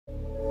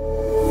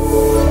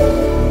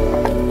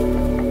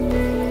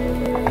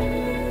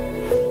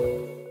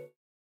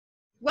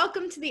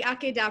to the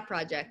Akedah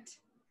Project.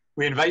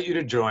 We invite you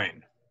to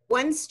join.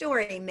 One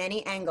story,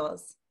 many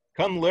angles.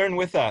 Come learn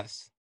with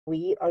us.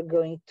 We are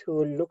going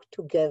to look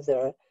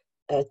together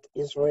at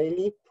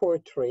Israeli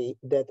poetry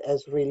that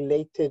is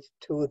related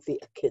to the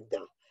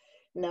Akedah.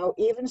 Now,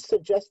 even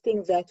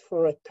suggesting that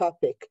for a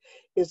topic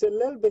is a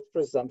little bit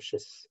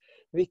presumptuous,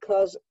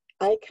 because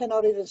I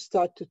cannot even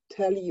start to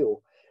tell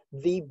you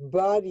the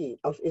body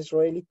of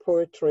Israeli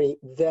poetry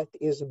that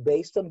is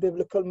based on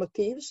biblical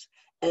motifs,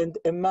 and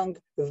among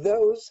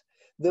those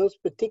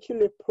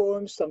particular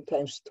poems,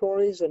 sometimes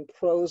stories and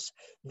prose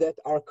that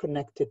are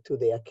connected to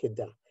the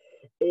Akedah.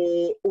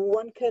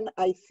 One can,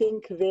 I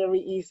think, very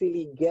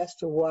easily guess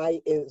why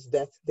is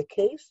that the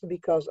case,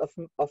 because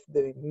of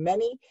the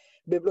many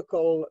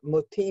biblical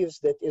motifs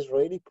that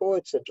Israeli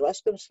poets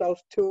address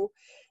themselves to.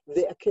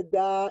 The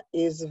Akedah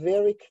is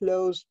very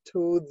close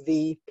to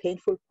the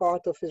painful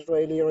part of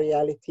Israeli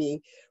reality,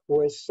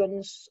 where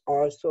sons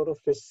are sort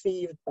of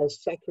perceived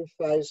as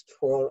sacrificed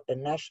for a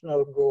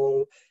national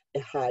goal, a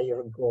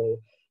higher goal.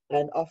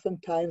 And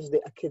oftentimes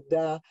the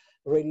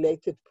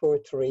Akedah-related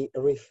poetry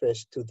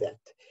refers to that.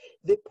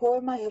 The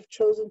poem I have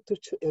chosen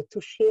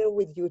to share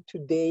with you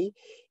today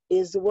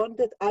is one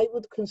that I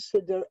would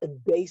consider a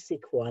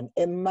basic one,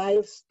 a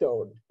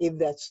milestone in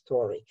that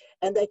story.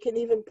 And I can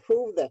even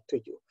prove that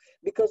to you.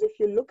 Because if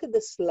you look at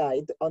the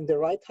slide on the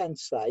right-hand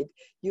side,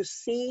 you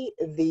see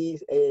the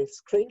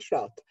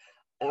screenshot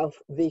of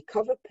the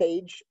cover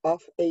page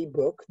of a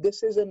book.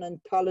 This is an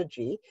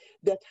anthology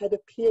that had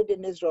appeared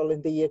in Israel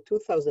in the year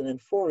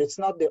 2004. It's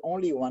not the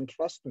only one,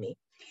 trust me.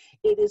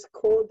 It is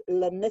called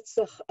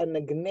Lanetzach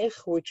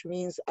Anagnech, which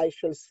means I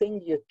shall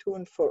sing your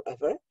tune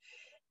forever.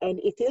 And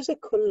it is a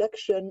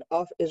collection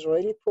of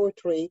Israeli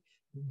poetry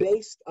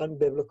based on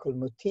biblical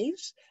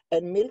motifs.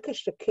 And Milka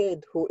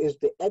Shaked, who is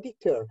the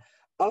editor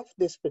of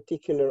this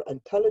particular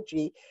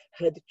anthology,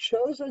 had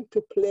chosen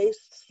to place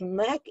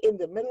smack in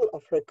the middle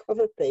of her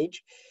cover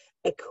page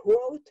a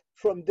quote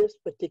from this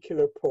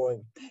particular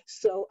poem.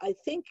 So I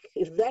think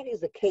if that is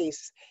the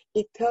case,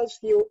 it tells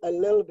you a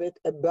little bit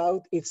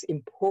about its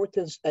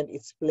importance and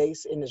its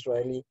place in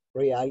Israeli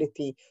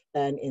reality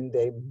and in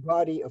the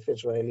body of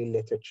Israeli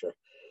literature.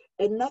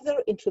 Another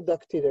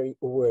introductory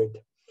word.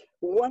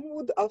 One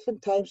would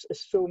oftentimes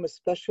assume,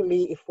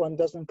 especially if one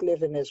doesn't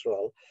live in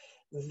Israel,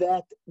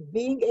 that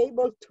being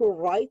able to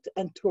write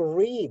and to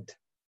read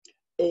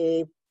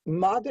a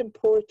modern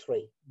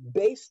poetry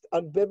based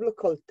on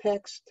biblical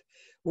text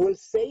will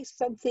say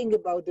something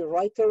about the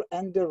writer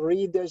and the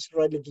reader's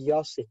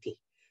religiosity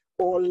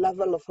or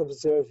level of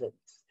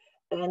observance.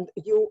 And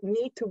you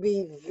need to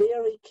be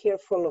very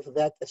careful of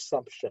that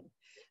assumption.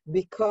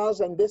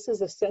 Because, and this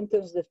is a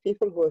sentence that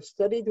people who have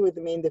studied with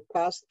me in the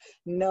past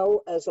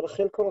know as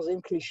Rachel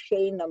Korazim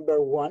cliché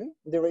number 1.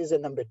 There is a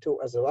number 2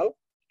 as well.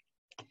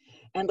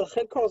 And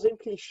Rachel Korazim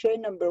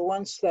cliché number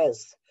 1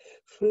 says,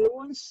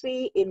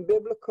 fluency in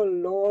biblical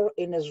lore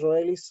in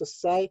Israeli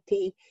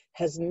society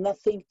has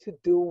nothing to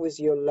do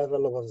with your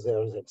level of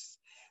observance.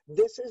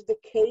 This is the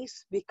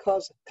case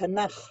because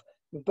Tanakh,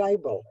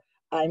 Bible,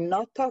 I'm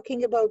not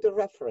talking about the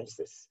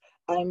references.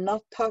 I'm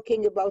not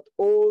talking about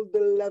all the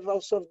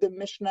levels of the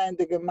Mishnah and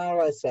the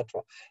Gemara,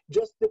 etc.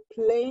 Just the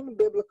plain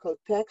biblical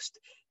text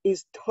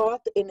is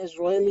taught in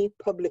Israeli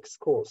public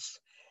schools.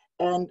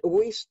 And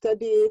we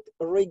study it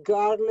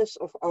regardless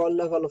of our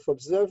level of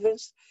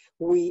observance.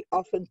 We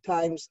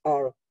oftentimes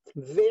are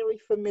very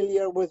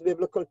familiar with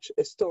biblical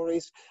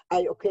stories.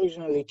 I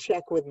occasionally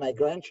check with my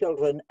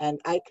grandchildren, and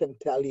I can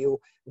tell you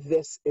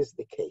this is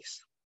the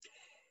case.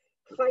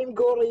 Chaim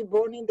Gori,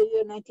 born in the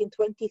year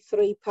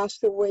 1923,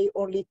 passed away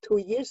only 2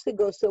 years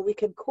ago, so we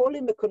can call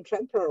him a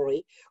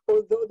contemporary,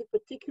 although the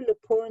particular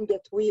poem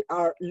that we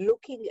are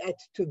looking at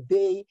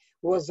today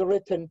was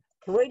written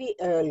pretty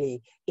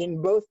early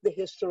in both the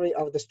history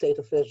of the State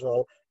of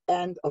Israel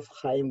and of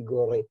Chaim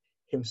Gori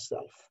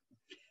himself.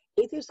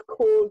 It is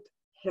called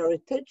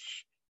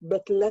Heritage,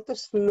 but let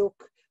us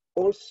look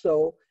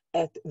also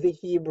at the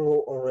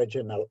Hebrew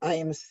original. I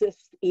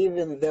insist,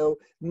 even though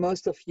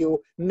most of you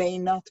may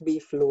not be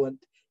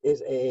fluent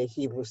as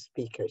Hebrew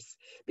speakers,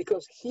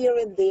 because here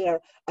and there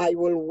I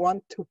will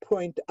want to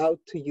point out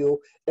to you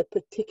a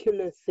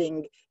particular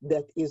thing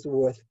that is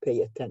worth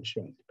paying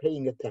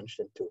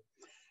attention to.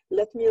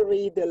 Let me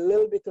read a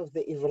little bit of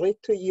the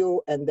Ivrit to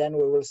you, and then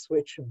we will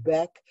switch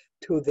back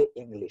to the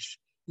English.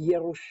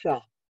 Yerusha,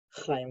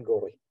 Chaim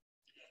Gori.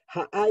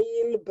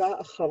 העיל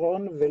בא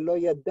אחרון ולא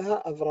ידע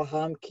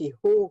אברהם כי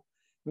הוא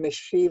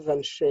משיב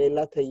על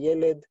שאלת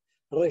הילד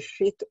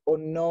ראשית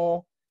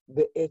עונו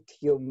בעת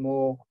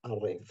יומו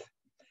ערב.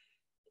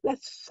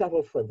 Let's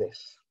settle for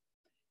this.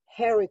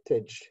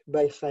 Heritage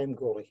by Chaim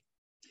Gori.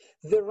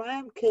 The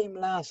ram came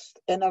last,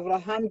 and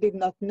Abraham did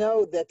not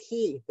know that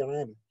he, the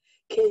ram,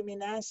 came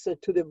in answer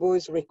to the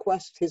boy's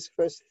request, his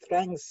first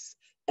thanks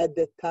at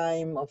the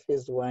time of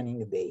his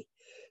wedding day.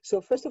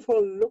 So first of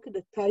all, look at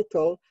the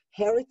title,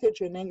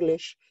 Heritage in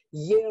English,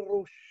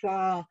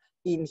 Yerusha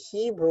in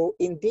Hebrew.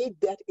 Indeed,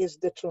 that is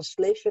the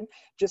translation.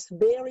 Just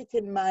bear it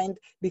in mind,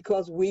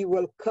 because we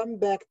will come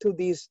back to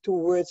these two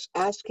words,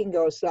 asking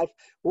ourselves,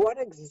 what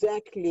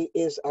exactly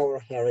is our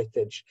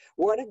heritage?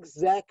 What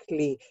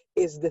exactly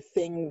is the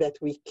thing that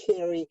we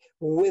carry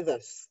with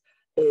us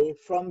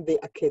from the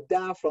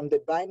Akedah, from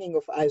the binding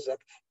of Isaac,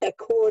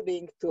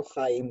 according to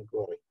Chaim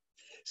Guri?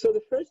 So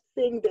the first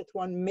thing that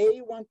one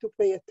may want to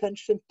pay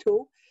attention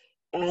to,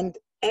 and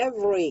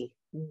every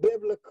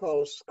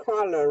biblical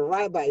scholar,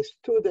 rabbi,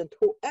 student,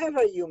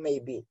 whoever you may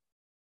be,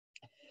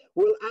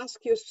 will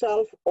ask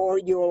yourself, or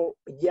you'll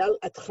yell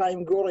at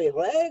Chaim Guri,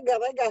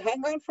 Rega,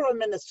 hang on for a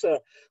minute, sir.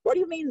 What do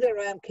you mean the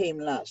ram came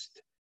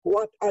last?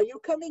 What, are you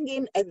coming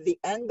in at the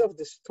end of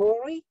the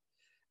story?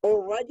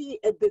 Already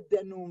at the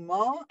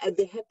denouement, at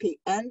the happy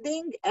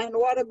ending? And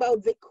what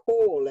about the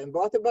call? And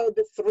what about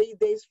the 3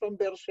 days from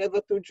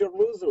Beersheba to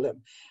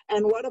Jerusalem?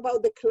 And what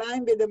about the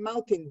climb in the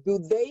mountain? Do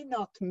they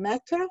not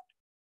matter?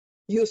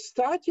 You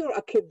start your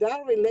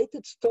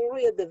Akedah-related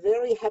story at the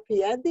very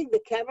happy ending.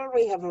 The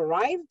cavalry have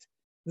arrived.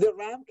 The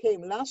ram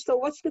came last. So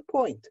what's the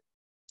point?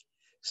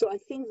 So I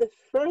think the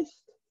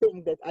first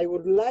thing that I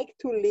would like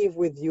to leave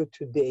with you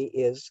today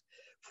is,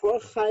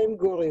 for Chaim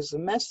Guri's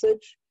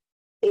message,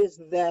 is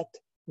that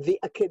the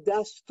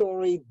Akedah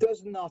story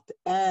does not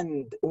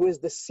end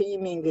with the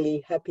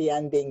seemingly happy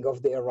ending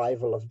of the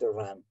arrival of the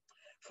ram.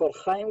 For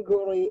Chaim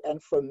Guri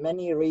and for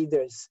many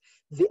readers,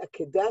 the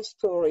Akedah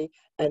story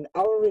and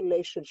our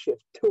relationship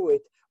to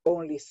it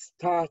only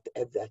start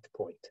at that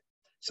point.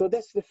 So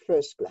that's the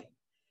first line.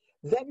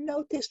 Then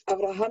notice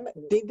Abraham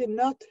did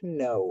not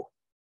know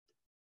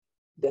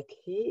that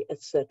he,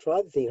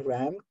 etc., the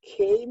ram,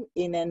 came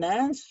in an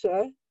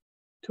answer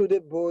to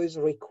the boy's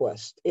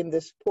request. In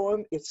this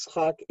poem,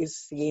 Yitzchak is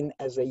seen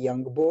as a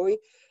young boy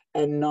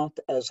and not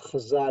as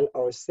Chazal,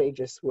 our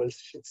sages will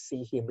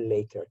see him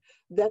later.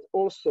 That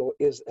also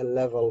is a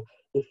level,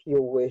 if you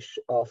wish,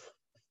 of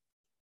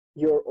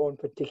your own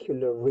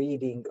particular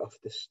reading of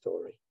the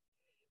story.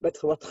 But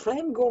what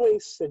Chaim Guri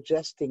is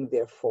suggesting,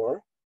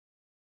 therefore,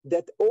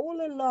 that all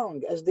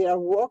along, as they are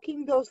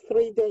walking those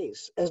 3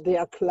 days, as they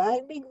are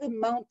climbing the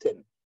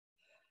mountain,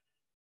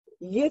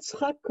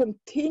 Yitzchak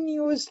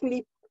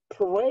continuously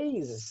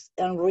praise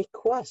and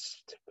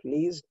request,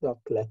 please don't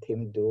let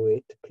him do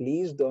it,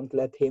 please don't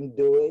let him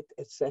do it,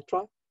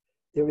 etc.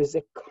 There is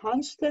a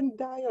constant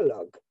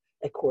dialogue,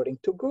 according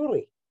to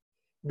Guri,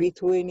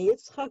 between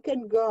Yitzchak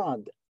and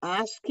God,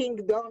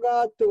 asking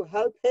God to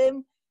help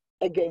him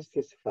against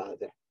his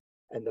father.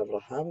 And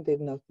Abraham did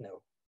not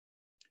know.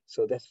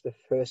 So that's the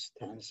first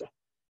stanza.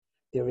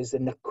 There is a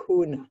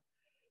nakuna,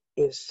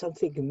 is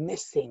something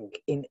missing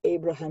in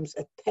Abraham's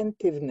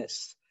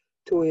attentiveness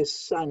to his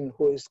son,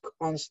 who is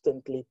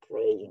constantly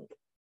praying.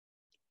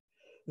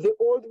 The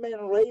old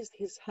man raised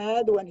his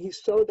head when he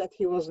saw that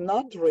he was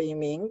not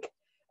dreaming,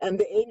 and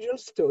the angel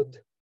stood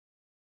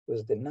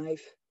with the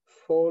knife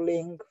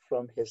falling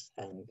from his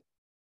hand.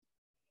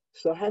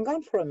 So hang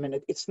on for a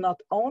minute. It's not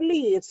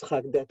only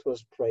Yitzchak that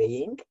was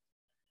praying.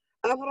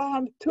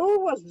 Abraham too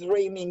was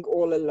dreaming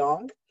all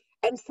along,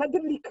 and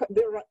suddenly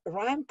the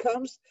ram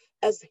comes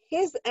as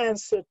his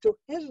answer to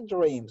his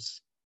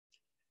dreams.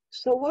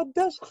 So what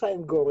does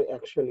Chaim Guri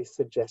actually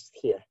suggest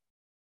here?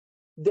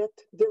 That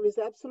there is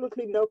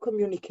absolutely no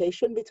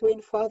communication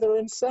between father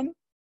and son?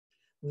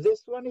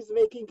 This one is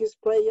making his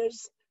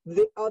prayers,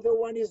 the other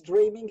one is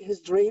dreaming his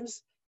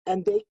dreams,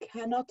 and they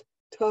cannot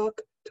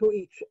talk to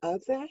each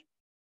other?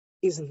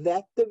 Is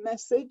that the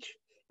message?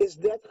 Is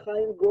that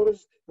Chaim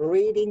Guri's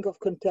reading of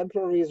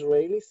contemporary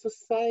Israeli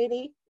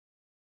society?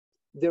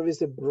 There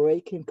is a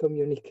break in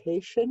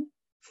communication.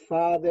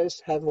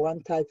 Fathers have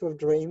one type of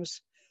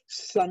dreams.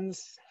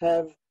 Sons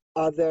have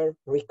other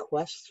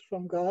requests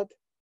from God.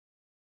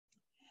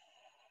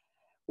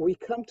 We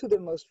come to the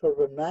most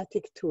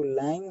problematic 2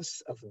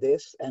 lines of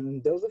this,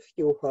 and those of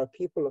you who are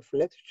people of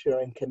literature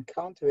and can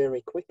count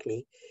very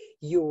quickly,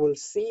 you will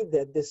see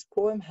that this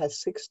poem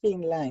has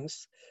 16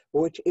 lines,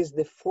 which is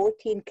the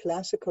 14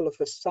 classical of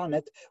a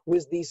sonnet,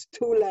 with these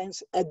 2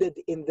 lines added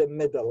in the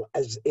middle,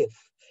 as if,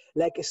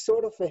 like a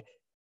sort of a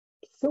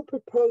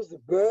superposed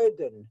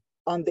burden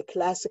on the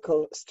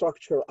classical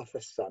structure of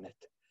a sonnet.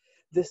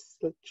 This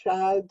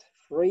child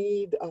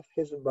freed of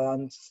his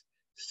bonds,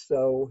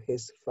 so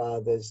his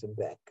father's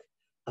back.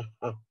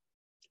 Aha.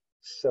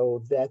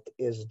 So that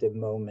is the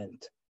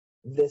moment.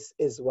 This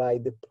is why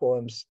the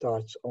poem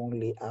starts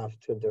only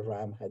after the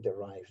ram had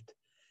arrived.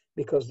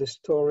 Because the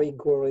story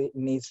Guri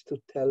needs to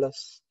tell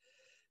us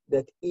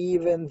that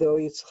even though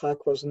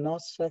Yitzchak was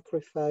not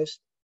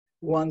sacrificed,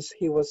 once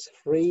he was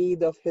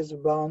freed of his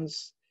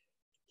bonds,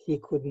 he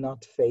could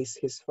not face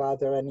his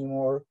father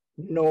anymore,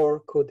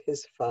 nor could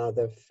his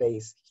father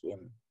face him.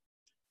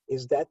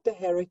 Is that the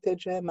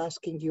heritage I'm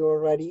asking you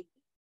already?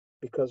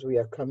 Because we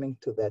are coming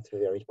to that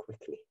very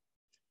quickly.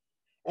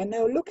 And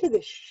now look at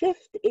the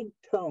shift in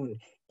tone.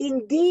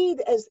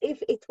 Indeed, as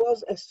if it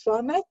was a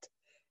sonnet,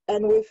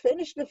 and we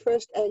finished the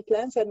first 8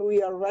 lines, and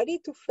we are ready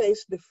to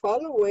face the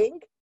following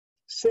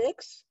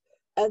 6,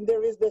 and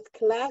there is that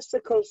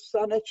classical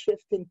sonnet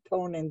shift in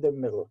tone in the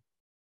middle.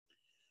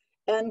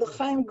 And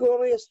Chaim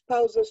Guri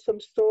espouses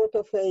some sort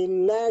of a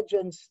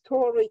legend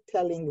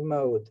storytelling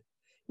mode.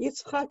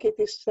 Yitzchak, it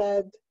is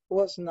said,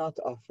 was not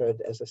offered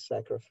as a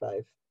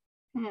sacrifice.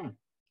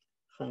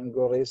 Chaim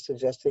Guri is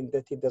suggesting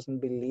that he doesn't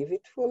believe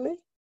it fully.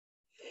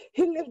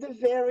 He lived a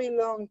very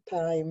long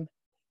time,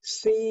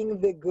 seeing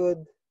the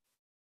good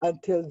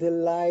until the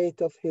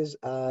light of his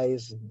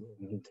eyes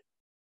dimmed.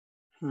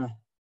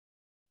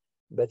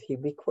 But he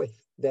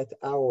bequeathed that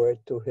hour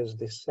to his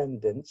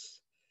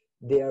descendants.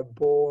 They are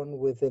born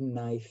with a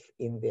knife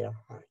in their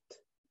heart.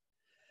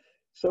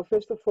 So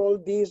first of all,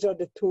 these are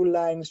the two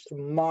lines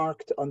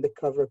marked on the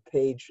cover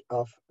page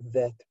of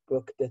that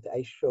book that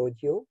I showed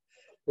you.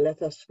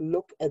 Let us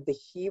look at the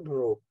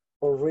Hebrew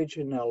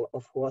original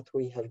of what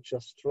we have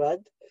just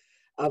read.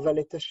 אבל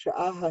את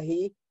השעה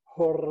ההיא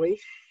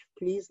הוריש,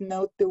 please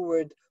note the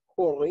word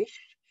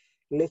הוריש,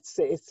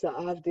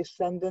 לצאצאיו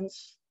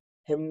descendants,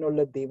 הם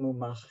נולדים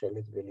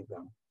ומאכלת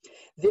בליבם.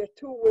 There are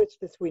two words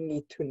that we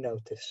need to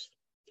notice.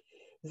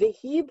 The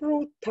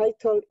Hebrew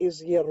title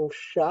is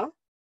Yerusha,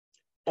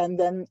 and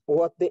then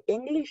what the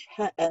English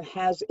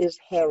has is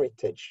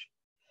heritage.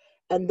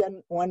 And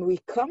then when we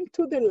come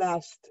to the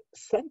last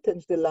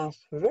sentence, the last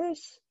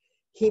verse,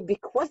 he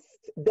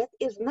bequeathed, that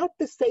is not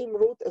the same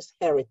root as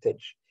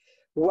heritage.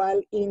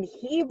 While in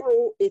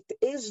Hebrew, it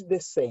is the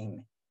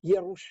same,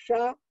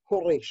 Yerusha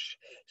Horish.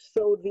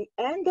 So the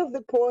end of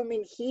the poem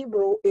in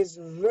Hebrew is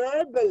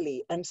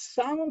verbally and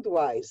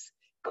sound-wise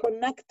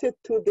connected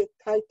to the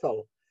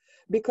title.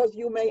 Because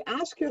you may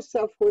ask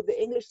yourself with the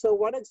English, so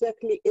what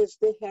exactly is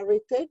the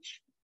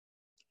heritage?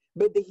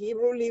 But the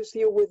Hebrew leaves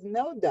you with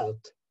no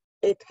doubt.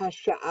 Et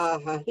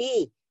hasha'ah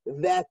hahi,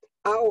 that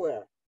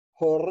hour,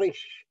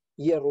 Horish,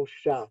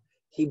 Yerusha,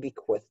 he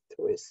bequeathed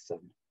to his son.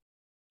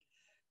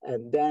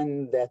 And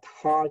then that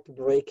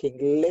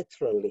heartbreaking,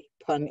 literally,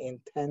 pun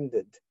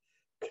intended,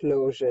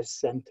 closure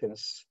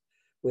sentence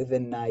with a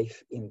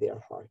knife in their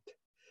heart.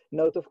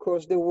 Note, of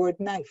course, the word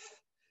knife,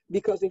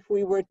 because if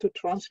we were to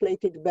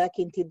translate it back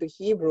into the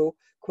Hebrew,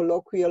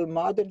 colloquial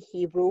modern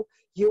Hebrew,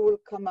 you will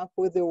come up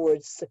with the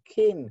word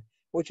sakin,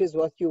 which is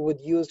what you would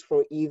use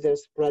for either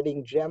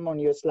spreading jam on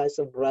your slice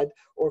of bread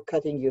or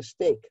cutting your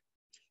steak.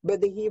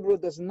 But the Hebrew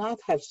does not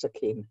have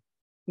sakin.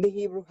 The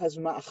Hebrew has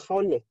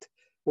ma'acholet,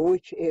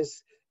 which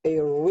is a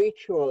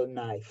ritual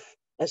knife,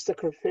 a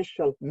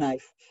sacrificial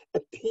knife,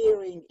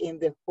 appearing in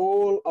the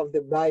whole of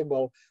the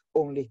Bible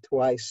only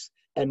twice,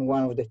 and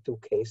one of the two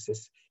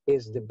cases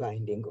is the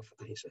binding of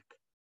Isaac.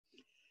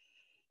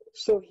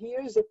 So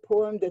here's a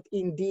poem that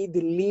indeed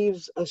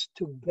leaves us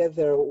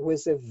together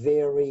with a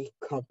very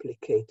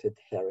complicated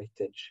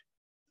heritage.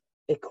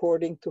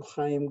 According to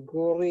Chaim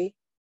Guri,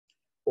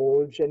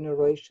 all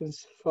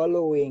generations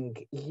following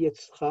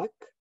Yitzchak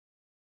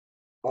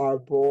are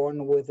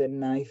born with a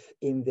knife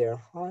in their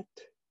heart.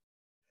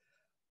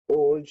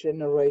 All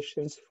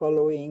generations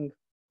following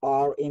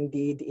are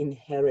indeed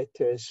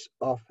inheritors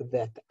of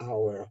that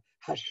hour,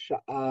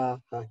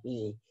 hasha'ah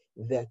hahi,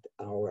 that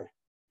hour.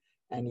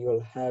 And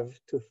you'll have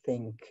to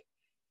think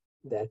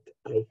that,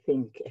 I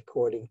think,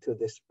 according to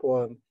this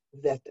poem,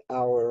 that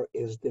hour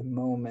is the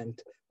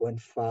moment when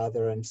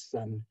father and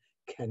son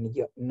can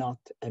not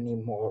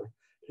anymore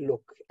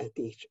look at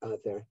each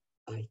other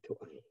eye to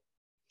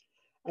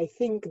eye. I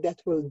think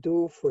that will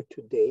do for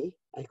today.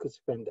 I could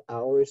spend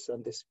hours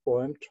on this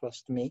poem,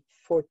 trust me.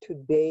 For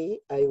today,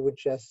 I would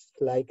just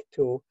like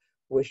to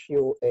wish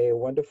you a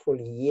wonderful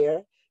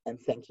year and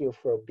thank you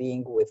for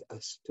being with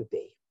us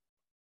today.